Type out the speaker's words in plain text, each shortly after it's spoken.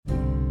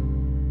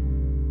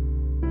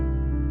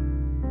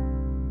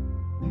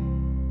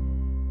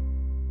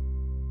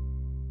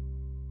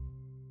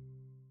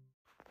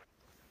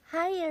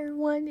Hi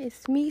everyone,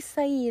 it's me,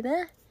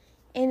 Saida,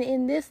 and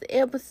in this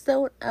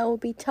episode, I will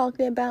be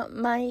talking about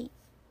my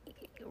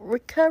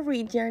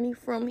recovery journey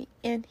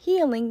and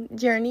healing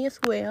journey as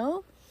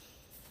well.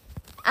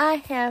 I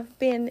have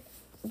been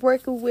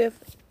working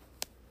with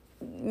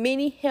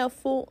many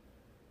helpful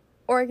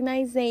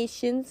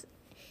organizations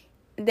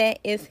that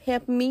is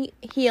helping me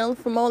heal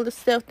from all the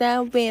stuff that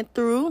I've been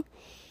through,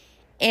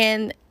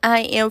 and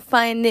I am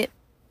finding it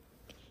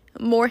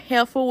more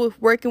helpful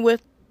with working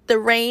with the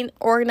RAIN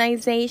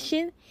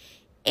organization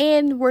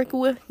and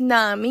working with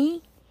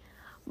NAMI.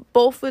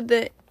 Both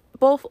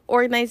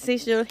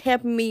organizations are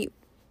helping me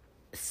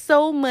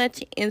so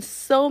much in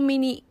so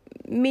many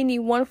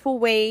wonderful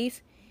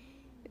ways.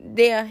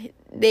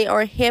 They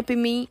are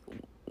helping me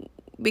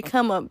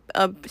become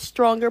a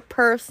stronger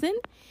person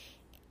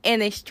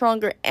and a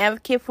stronger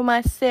advocate for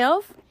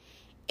myself.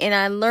 And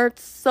I learned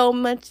so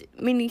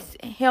many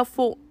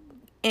helpful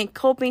and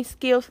coping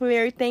skills from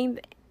everything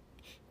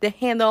to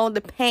handle all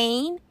the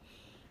pain.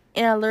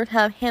 And I learned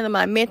how to handle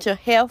my mental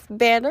health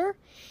better.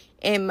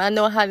 And I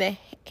know how to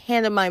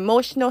handle my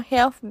emotional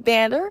health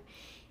better.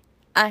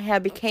 I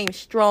have become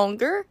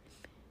stronger.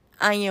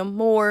 I am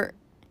more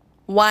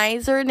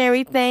wiser and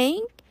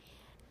everything.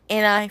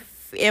 And I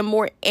am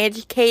more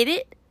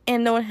educated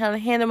and knowing how to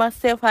handle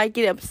myself if I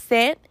get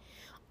upset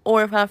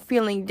or if I'm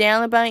feeling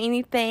down about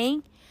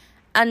anything.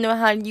 I know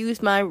how to use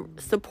my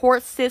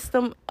support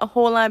system a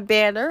whole lot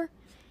better.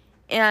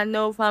 And I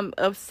know if I'm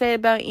upset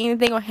about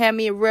anything or have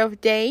me a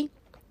rough day,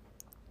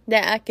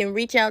 that I can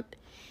reach out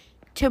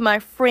to my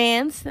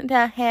friends that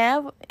I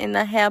have. And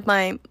I have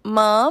my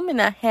mom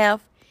and I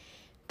have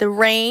the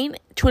RAIN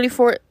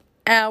 24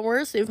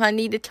 hours. If I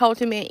need to talk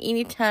to me at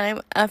any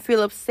time I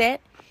feel upset.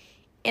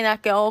 And I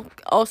can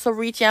also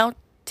reach out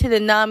to the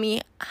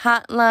NAMI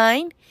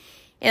hotline.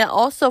 And I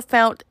also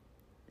found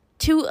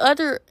 2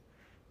 other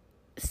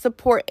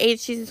support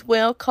agencies as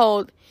well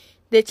called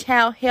the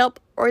Child Help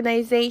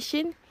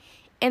Organization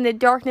and the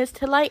Darkness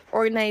to Light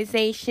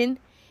Organization.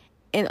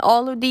 And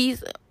all of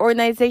these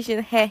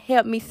organizations have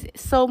helped me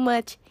so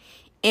much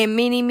in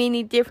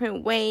many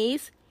different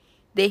ways.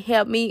 They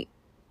help me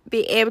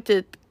be able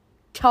to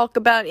talk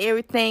about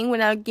everything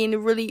when I'm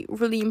getting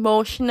really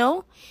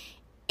emotional.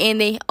 And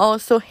they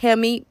also help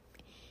me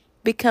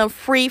become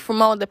free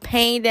from all the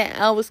pain that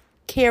I was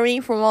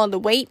carrying from all the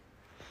weight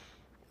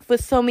for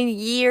so many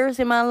years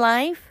in my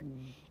life.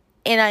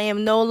 And I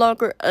am no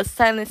longer a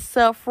silent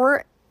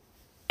sufferer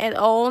at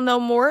all no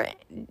more,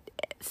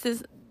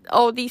 since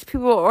all these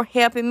people are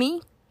helping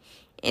me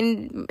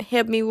and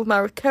help me with my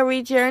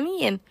recovery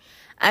journey. And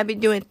I've been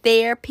doing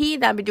therapy,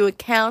 and I've been doing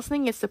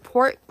counseling and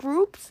support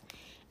groups.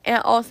 And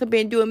I've also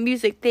been doing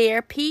music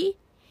therapy.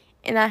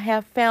 And I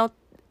have found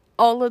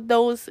all of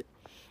those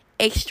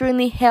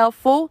extremely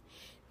helpful.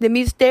 The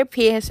music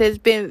therapy has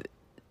been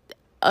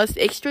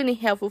extremely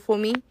helpful for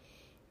me.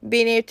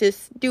 Being able to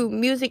do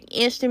music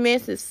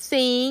instruments and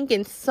sing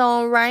and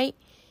songwrite.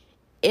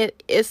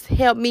 It's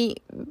helped me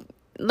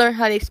learn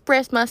how to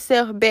express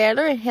myself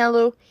better and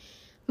handle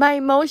my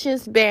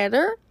emotions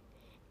better.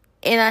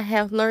 And I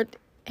have learned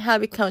how to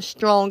become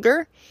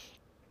stronger.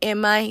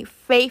 And my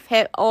faith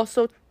had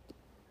also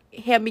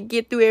helped me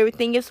get through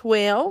everything as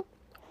well.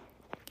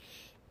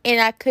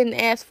 And I couldn't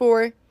ask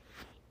for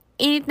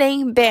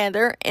anything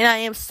better. And I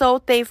am so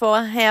thankful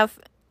I have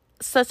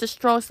such a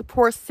strong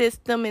support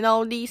system, and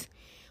all these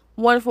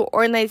wonderful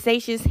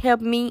organizations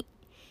help me.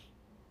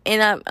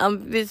 And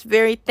I'm just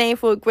very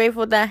thankful and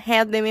grateful that I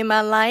have them in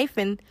my life.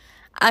 And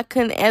I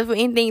couldn't ask for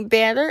anything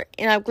better.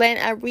 And I'm glad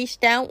I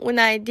reached out when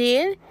I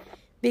did,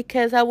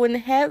 because I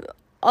wouldn't have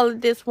all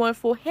of this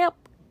wonderful help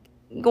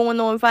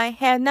going on if I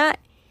had not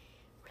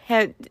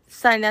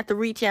decided not to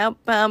reach out.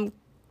 But I'm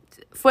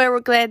forever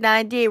glad that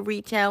I did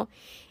reach out.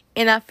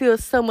 And I feel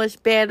so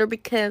much better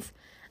because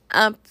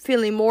I'm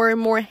feeling more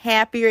and more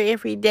happier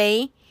every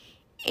day.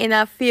 And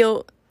I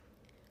feel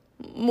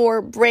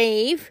more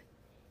brave.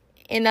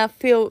 And I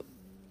feel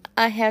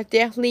I have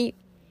definitely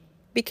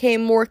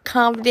became more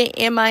confident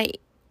in my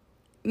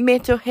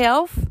mental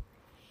health.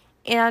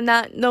 And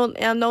I'm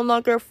no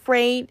longer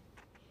afraid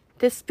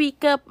to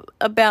speak up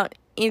about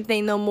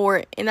anything no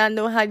more. And I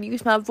know how to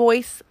use my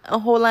voice a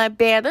whole lot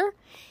better.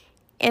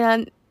 And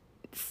I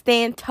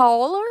stand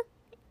taller.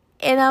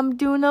 And I'm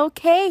doing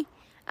okay.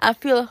 I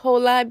feel a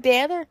whole lot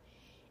better.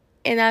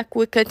 And I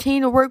will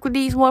continue to work with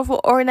these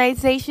wonderful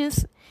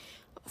organizations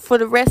for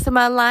the rest of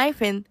my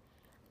life. And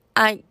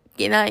I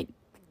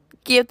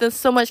give them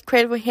so much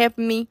credit for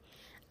helping me.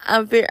 I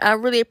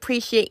really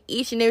appreciate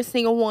each and every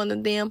single one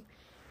of them.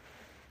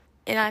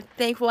 And I'm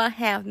thankful I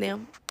have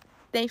them.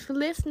 Thanks for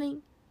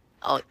listening.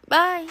 Oh,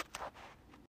 bye.